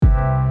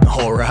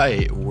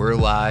right, we're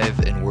live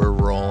and we're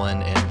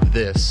rolling, and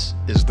this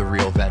is The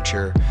Real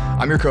Venture.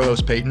 I'm your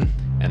co-host, Peyton.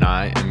 And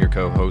I am your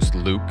co-host,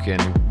 Luke,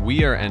 and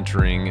we are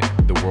entering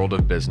the world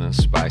of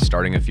business by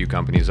starting a few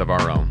companies of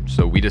our own.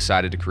 So we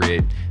decided to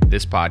create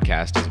this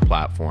podcast as a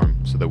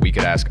platform so that we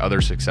could ask other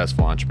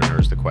successful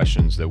entrepreneurs the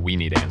questions that we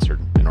need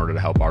answered in order to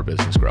help our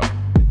business grow.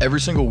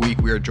 Every single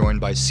week, we are joined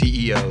by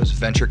CEOs,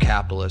 venture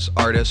capitalists,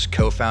 artists,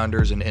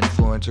 co-founders, and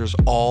influencers,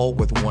 all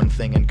with one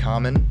thing in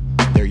common.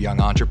 They're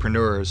young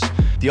entrepreneurs.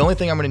 The only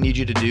thing I'm going to need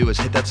you to do is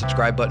hit that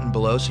subscribe button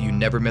below so you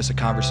never miss a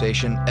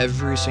conversation.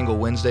 Every single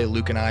Wednesday,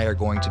 Luke and I are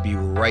going to be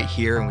right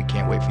here, and we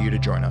can't wait for you to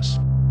join us.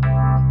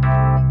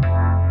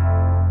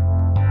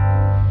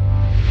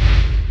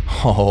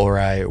 All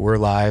right, we're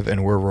live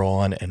and we're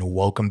rolling, and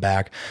welcome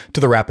back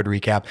to the Rapid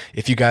Recap.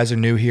 If you guys are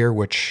new here,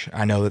 which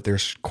I know that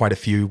there's quite a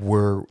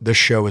few, this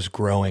show is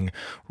growing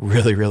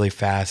really, really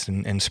fast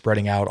and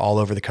spreading out all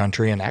over the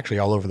country and actually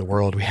all over the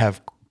world. We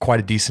have quite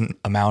a decent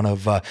amount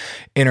of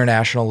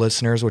international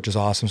listeners, which is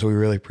awesome. So we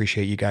really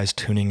appreciate you guys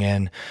tuning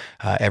in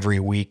every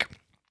week.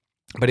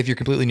 But if you're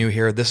completely new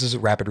here, this is a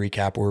Rapid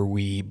Recap where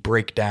we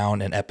break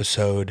down an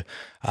episode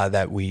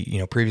that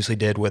we previously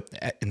did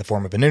in the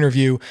form of an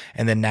interview,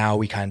 and then now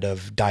we kind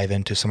of dive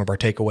into some of our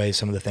takeaways,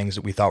 some of the things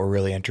that we thought were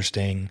really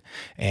interesting,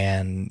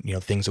 and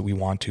things that we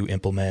want to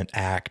implement,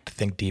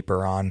 think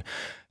deeper on.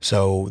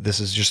 So this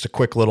is just a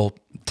quick little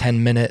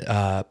 10-minute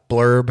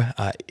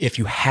blurb. If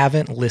you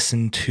haven't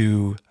listened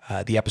to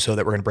the episode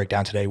that we're going to break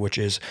down today, which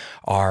is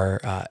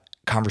our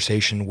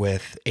conversation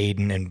with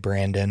Aiden and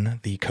Brandon,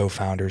 the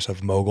co-founders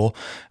of Mogl,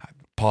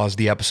 pause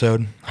the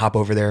episode, hop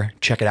over there,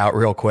 check it out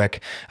real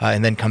quick,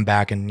 and then come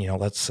back and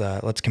let's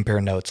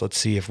compare notes. Let's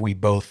see if we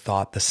both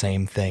thought the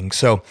same thing.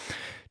 So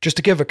just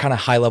to give a kind of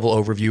high-level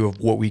overview of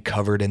what we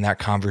covered in that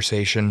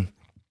conversation,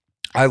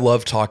 I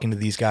love talking to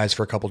these guys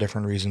for a couple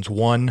different reasons.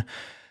 One,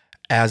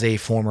 as a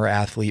former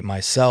athlete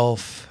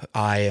myself,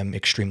 I am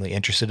extremely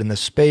interested in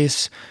this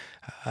space.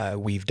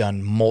 We've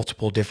done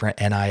multiple different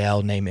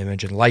NIL, name,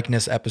 image, and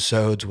likeness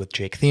episodes with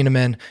Jake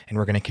Thieneman, and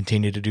we're going to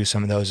continue to do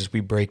some of those as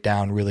we break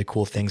down really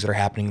cool things that are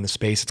happening in the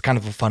space. It's kind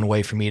of a fun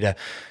way for me to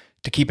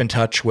keep in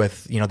touch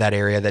with that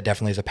area that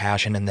definitely is a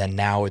passion, and then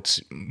now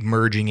it's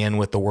merging in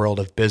with the world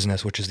of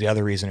business, which is the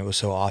other reason it was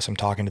so awesome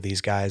talking to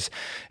these guys.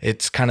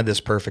 It's kind of this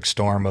perfect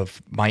storm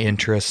of my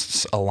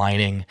interests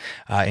aligning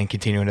and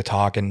continuing to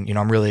talk, and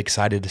I'm really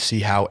excited to see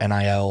how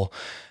NIL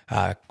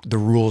the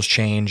rules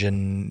change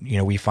and,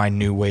 we find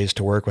new ways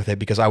to work with it,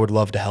 because I would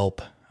love to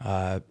help,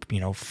 but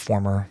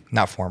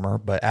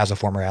as a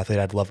former athlete,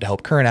 I'd love to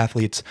help current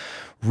athletes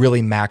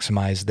really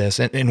maximize this.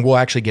 And we'll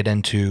actually get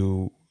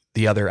into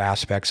the other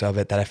aspects of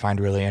it that I find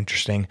really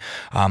interesting.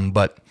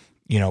 But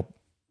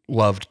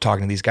loved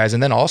talking to these guys.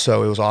 And then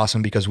also it was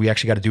awesome because we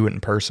actually got to do it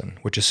in person,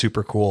 which is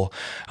super cool.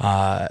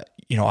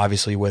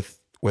 Obviously with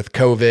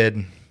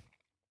COVID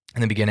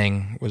in the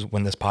beginning was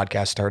when this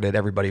podcast started,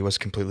 everybody was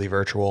completely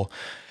virtual.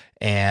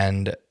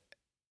 And,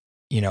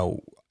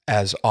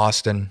 as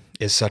Austin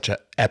is such an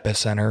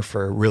epicenter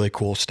for really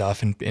cool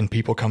stuff and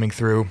people coming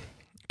through,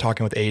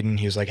 talking with Aiden,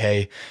 he was like,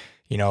 hey,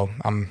 it's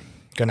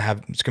going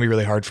to be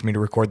really hard for me to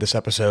record this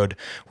episode.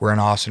 We're in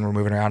Austin, we're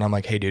moving around. I'm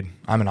like, hey dude,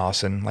 I'm in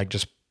Austin. Like,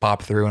 just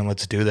pop through and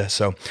let's do this.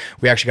 So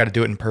we actually got to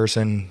do it in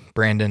person.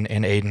 Brandon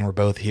and Aiden were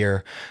both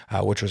here,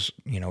 which was,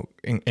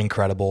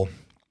 incredible.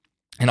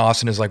 And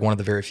Austin is like one of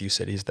the very few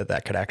cities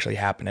that could actually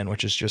happen in,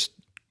 which is just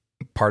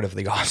part of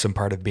the awesome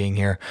part of being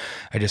here.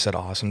 I just said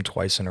awesome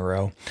twice in a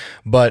row,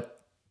 but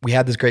we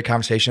had this great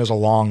conversation. It was a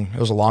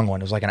long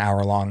one. It was like an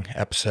hour-long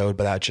episode,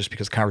 but that's just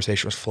because the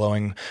conversation was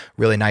flowing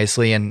really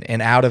nicely. And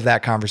out of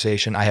that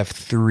conversation, I have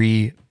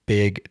three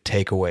big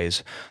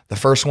takeaways. The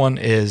first one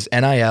is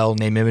NIL,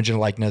 name, image, and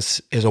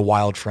likeness, is a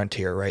wild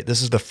frontier, right?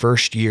 This is the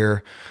first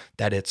year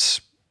that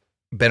it's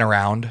been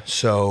around.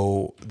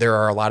 So there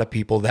are a lot of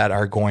people that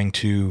are going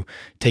to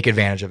take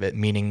advantage of it,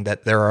 meaning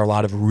that there are a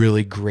lot of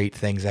really great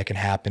things that can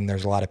happen.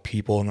 There's a lot of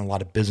people and a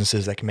lot of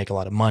businesses that can make a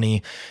lot of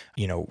money,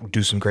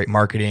 do some great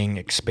marketing,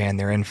 expand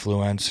their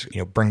influence,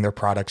 bring their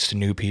products to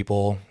new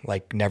people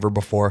like never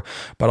before.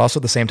 But also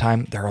at the same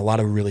time, there are a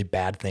lot of really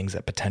bad things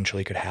that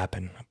potentially could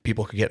happen.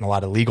 People could get in a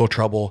lot of legal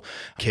trouble.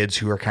 Kids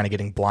who are kind of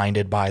getting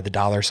blinded by the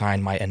dollar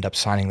sign might end up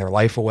signing their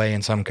life away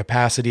in some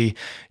capacity,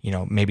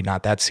 maybe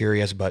not that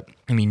serious, but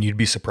you'd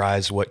be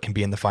surprised what can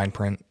be in the fine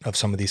print of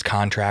some of these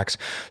contracts.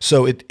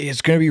 So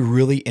it's going to be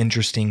really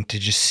interesting to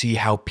just see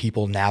how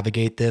people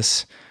navigate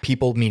this,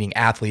 people meaning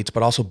athletes,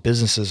 but also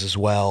businesses as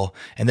well.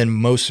 And then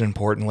most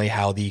importantly,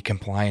 how the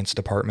compliance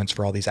departments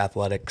for all these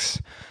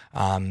athletics,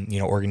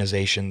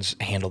 organizations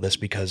handle this,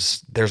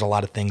 because there's a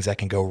lot of things that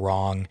can go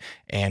wrong.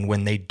 And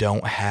when they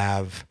don't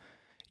have,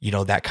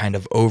 that kind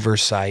of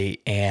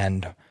oversight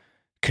and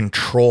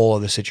control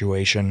of the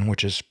situation,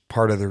 which is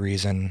part of the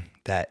reason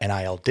that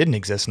NIL didn't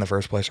exist in the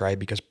first place, right?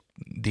 Because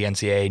the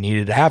NCAA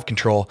needed to have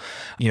control.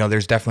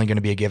 There's definitely going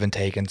to be a give and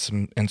take and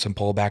some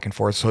pull back and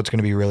forth. So it's going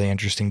to be really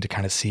interesting to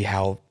kind of see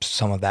how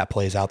some of that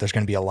plays out. There's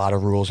going to be a lot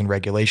of rules and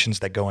regulations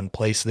that go in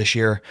place this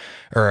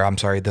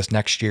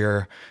next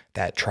year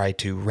that try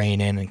to rein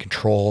in and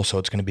control. So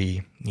it's going to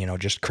be,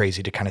 just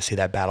crazy to kind of see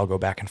that battle go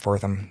back and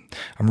forth. I'm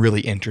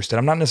really interested.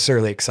 I'm not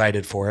necessarily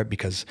excited for it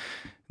because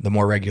the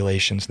more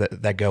regulations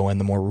that go in,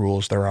 the more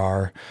rules there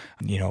are,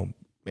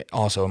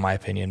 also in my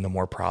opinion, the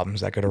more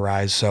problems that could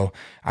arise. So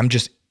I'm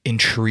just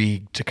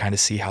intrigued to kind of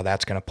see how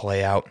that's going to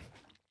play out.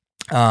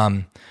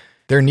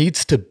 There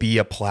needs to be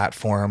a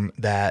platform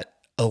that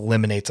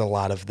eliminates a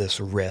lot of this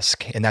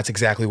risk. And that's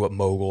exactly what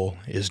Mogul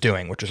is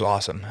doing, which is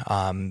awesome.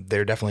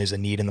 There definitely is a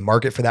need in the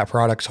market for that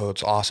product. So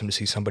it's awesome to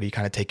see somebody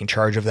kind of taking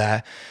charge of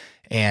that.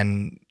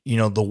 And,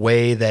 the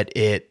way that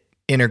it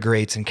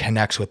integrates and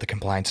connects with the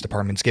compliance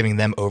departments, giving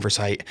them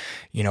oversight.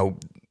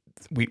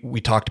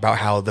 We talked about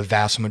how the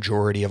vast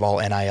majority of all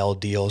NIL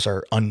deals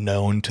are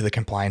unknown to the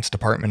compliance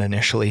department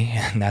initially,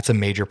 and that's a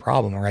major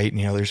problem, right?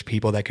 There's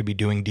people that could be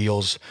doing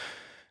deals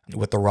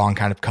with the wrong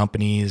kind of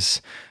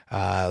companies, some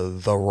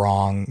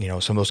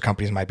of those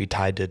companies might be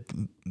tied to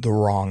the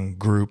wrong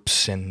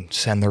groups and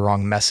send the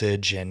wrong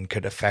message and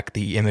could affect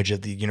the image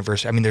of the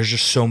university. I mean, there's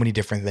just so many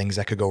different things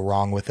that could go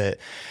wrong with it.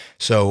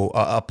 So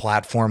a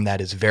platform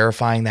that is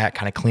verifying that,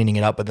 kind of cleaning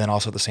it up, but then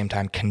also at the same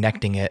time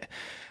connecting it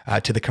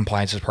to the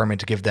compliance department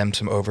to give them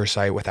some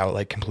oversight without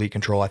like complete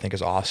control, I think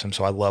is awesome.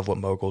 So I love what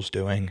Mogul's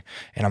doing,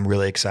 and I'm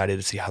really excited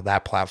to see how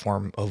that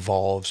platform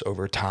evolves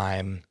over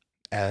time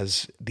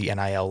as the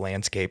NIL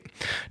landscape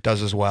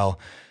does as well.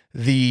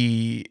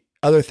 The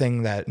other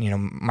thing that,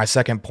 my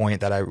second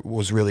point that I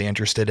was really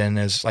interested in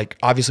is like,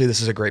 obviously this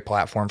is a great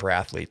platform for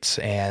athletes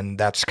and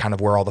that's kind of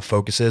where all the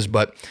focus is.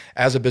 But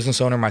as a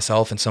business owner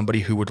myself and somebody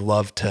who would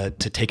love to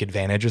take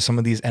advantage of some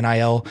of these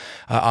NIL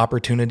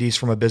opportunities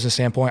from a business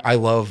standpoint, I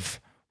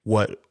love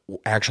what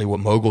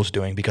Mogul's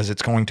doing, because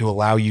it's going to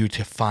allow you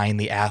to find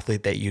the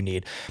athlete that you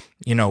need.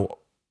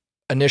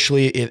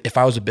 Initially, if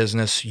I was a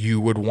business,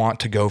 you would want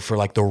to go for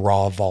like the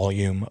raw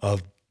volume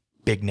of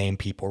big name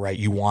people, right?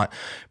 You want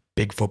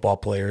big football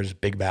players,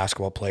 big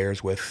basketball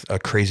players with a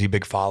crazy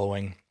big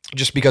following,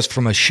 just because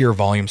from a sheer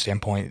volume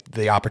standpoint,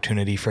 the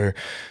opportunity for,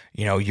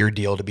 your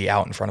deal to be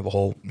out in front of a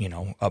whole,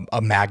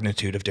 a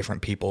magnitude of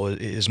different people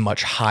is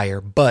much higher.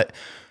 But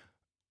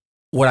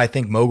what I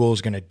think Mogul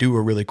is going to do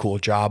a really cool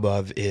job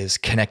of is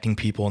connecting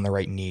people in the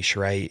right niche,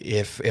 right?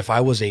 If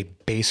I was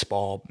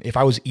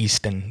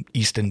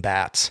Easton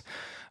Bats,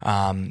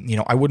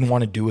 I wouldn't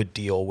want to do a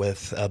deal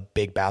with a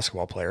big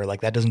basketball player. Like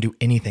that doesn't do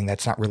anything.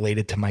 That's not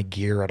related to my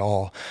gear at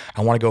all.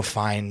 I want to go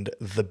find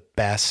the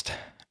best,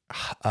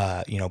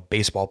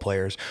 baseball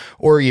players,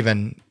 or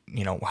even,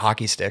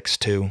 hockey sticks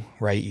too,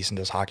 right? Easton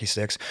does hockey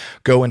sticks.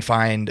 Go and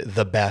find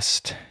the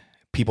best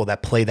people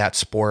that play that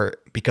sport,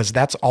 because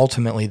that's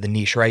ultimately the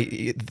niche,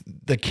 right?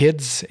 The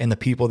kids and the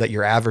people that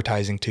you're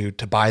advertising to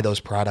buy those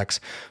products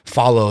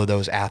follow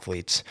those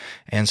athletes.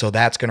 And so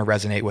that's going to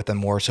resonate with them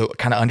more. So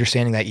kind of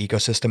understanding that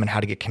ecosystem and how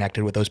to get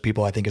connected with those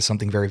people, I think is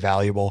something very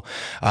valuable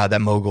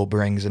that Mogul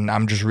brings. And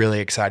I'm just really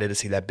excited to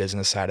see that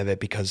business side of it,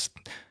 because,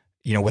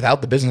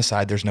 without the business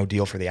side, there's no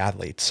deal for the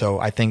athletes. So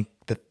I think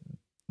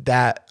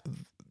that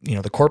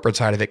the corporate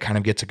side of it kind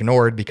of gets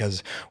ignored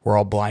because we're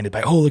all blinded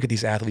by, oh, look at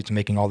these athletes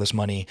making all this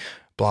money,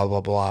 blah,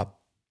 blah, blah.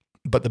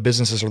 But the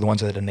businesses are the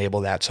ones that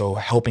enable that. So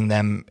helping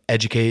them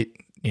educate,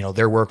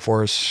 their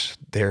workforce,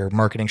 their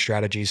marketing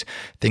strategies,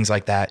 things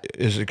like that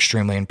is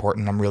extremely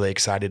important. I'm really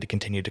excited to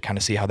continue to kind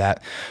of see how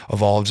that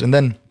evolves. And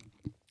then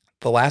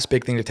the last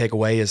big thing to take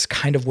away is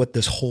kind of what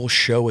this whole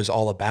show is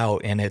all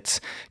about. And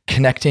it's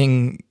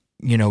connecting,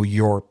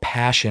 your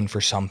passion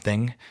for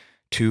something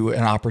to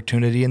an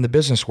opportunity in the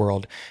business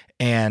world.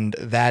 And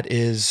that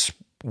is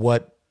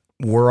what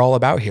we're all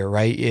about here,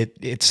 right?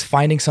 It's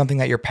finding something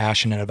that you're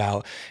passionate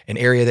about, an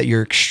area that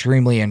you're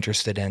extremely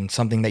interested in,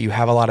 something that you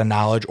have a lot of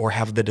knowledge or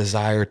have the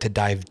desire to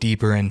dive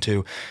deeper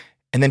into,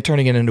 and then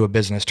turning it into a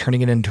business,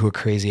 turning it into a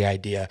crazy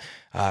idea,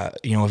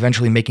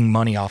 eventually making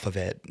money off of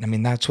it. I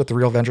mean, that's what the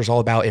Real Venture is all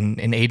about. And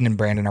Aiden and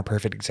Brandon are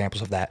perfect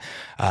examples of that.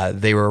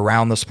 They were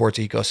around the sports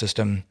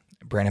ecosystem.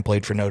 Brandon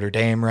played for Notre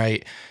Dame,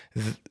 right?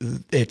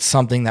 It's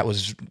something that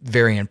was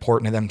very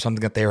important to them,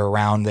 something that they were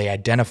around. They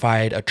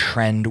identified a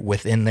trend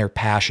within their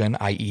passion,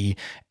 i.e.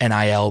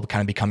 NIL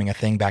kind of becoming a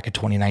thing back in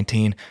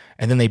 2019.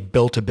 And then they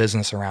built a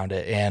business around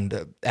it.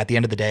 And at the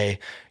end of the day,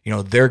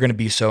 they're going to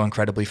be so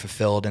incredibly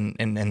fulfilled.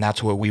 And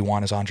that's what we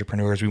want as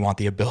entrepreneurs. We want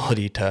the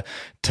ability to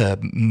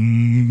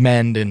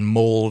mend and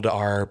mold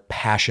our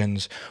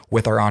passions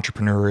with our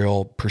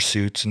entrepreneurial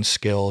pursuits and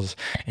skills.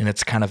 And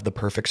it's kind of the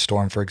perfect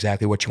storm for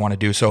exactly what you want to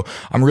do. So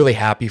I'm really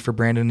happy for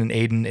Brandon and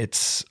Aiden.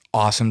 It's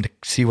awesome to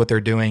see what they're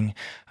doing.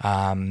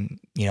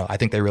 I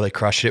think they really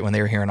crushed it when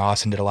they were here in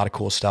Austin, did a lot of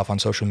cool stuff on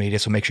social media.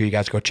 So make sure you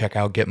guys go check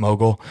out Get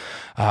Mogul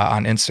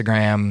on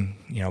Instagram,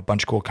 a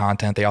bunch of cool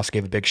content. They also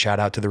gave a big shout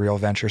out to the Real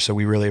Venture. So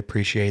we really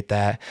appreciate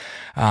that.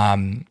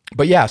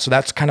 But yeah, so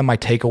that's kind of my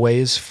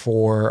takeaways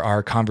for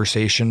our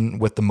conversation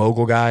with the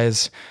Mogul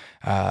guys.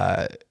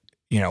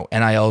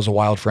 NIL is a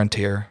wild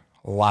frontier.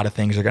 A lot of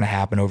things are going to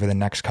happen over the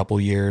next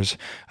couple years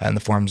in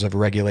the forms of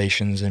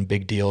regulations and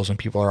big deals, and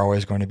people are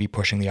always going to be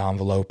pushing the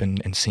envelope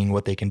and seeing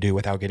what they can do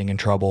without getting in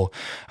trouble.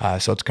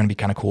 So it's going to be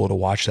kind of cool to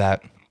watch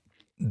that.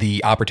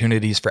 The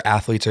opportunities for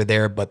athletes are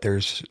there, but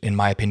there's, in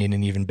my opinion,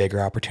 an even bigger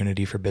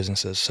opportunity for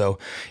businesses. So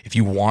if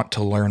you want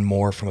to learn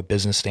more from a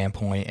business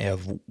standpoint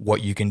of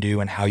what you can do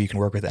and how you can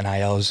work with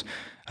NILs,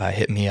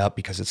 hit me up,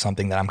 because it's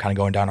something that I'm kind of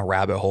going down a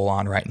rabbit hole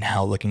on right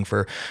now, looking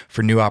for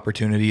new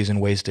opportunities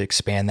and ways to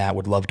expand that.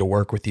 Would love to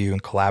work with you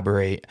and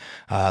collaborate.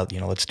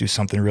 Let's do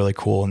something really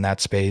cool in that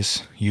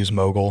space. Use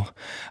Mogul.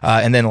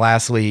 And then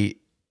lastly,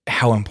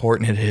 how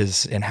important it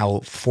is and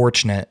how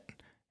fortunate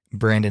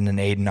Brandon and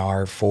Aiden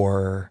are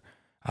for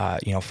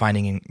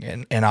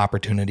finding an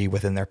opportunity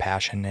within their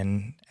passion.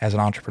 And as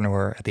an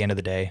entrepreneur, at the end of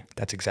the day,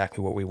 that's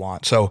exactly what we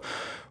want. So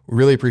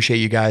really appreciate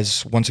you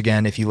guys. Once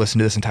again, if you listen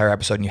to this entire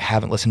episode and you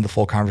haven't listened to the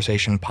full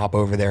conversation, pop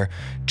over there,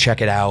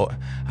 check it out.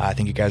 I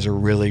think you guys are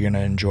really going to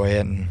enjoy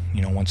it. And,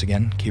 once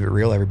again, keep it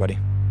real, everybody.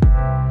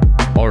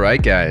 All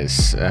right,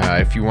 guys.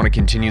 If you want to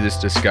continue this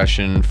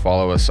discussion,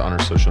 follow us on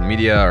our social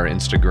media, our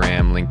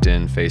Instagram,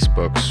 LinkedIn,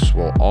 Facebooks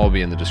will all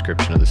be in the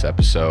description of this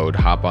episode.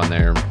 Hop on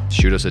there,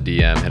 shoot us a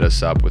DM, hit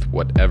us up with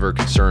whatever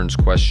concerns,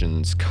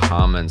 questions,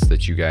 comments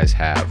that you guys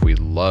have. We'd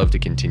love to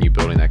continue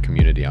building that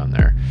community on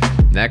there.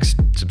 Next,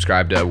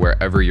 subscribe to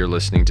wherever you're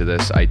listening to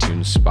this,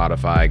 iTunes,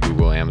 Spotify,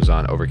 Google,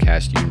 Amazon,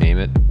 Overcast, you name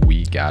it,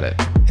 we got it.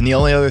 And the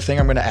only other thing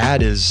I'm going to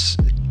add is,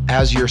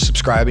 as you're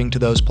subscribing to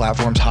those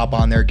platforms, hop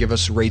on there, give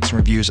us rates and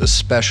reviews,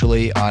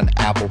 especially on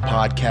Apple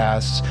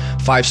Podcasts.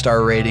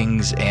 5-star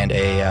ratings and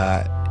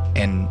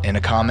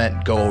a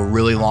comment go a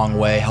really long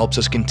way. Helps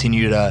us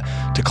continue to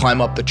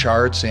climb up the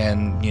charts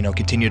and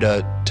continue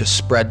to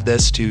spread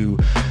this to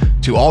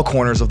all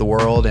corners of the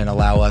world and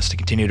allow us to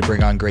continue to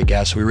bring on great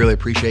guests. We really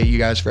appreciate you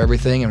guys for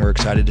everything, and we're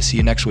excited to see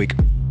you next week.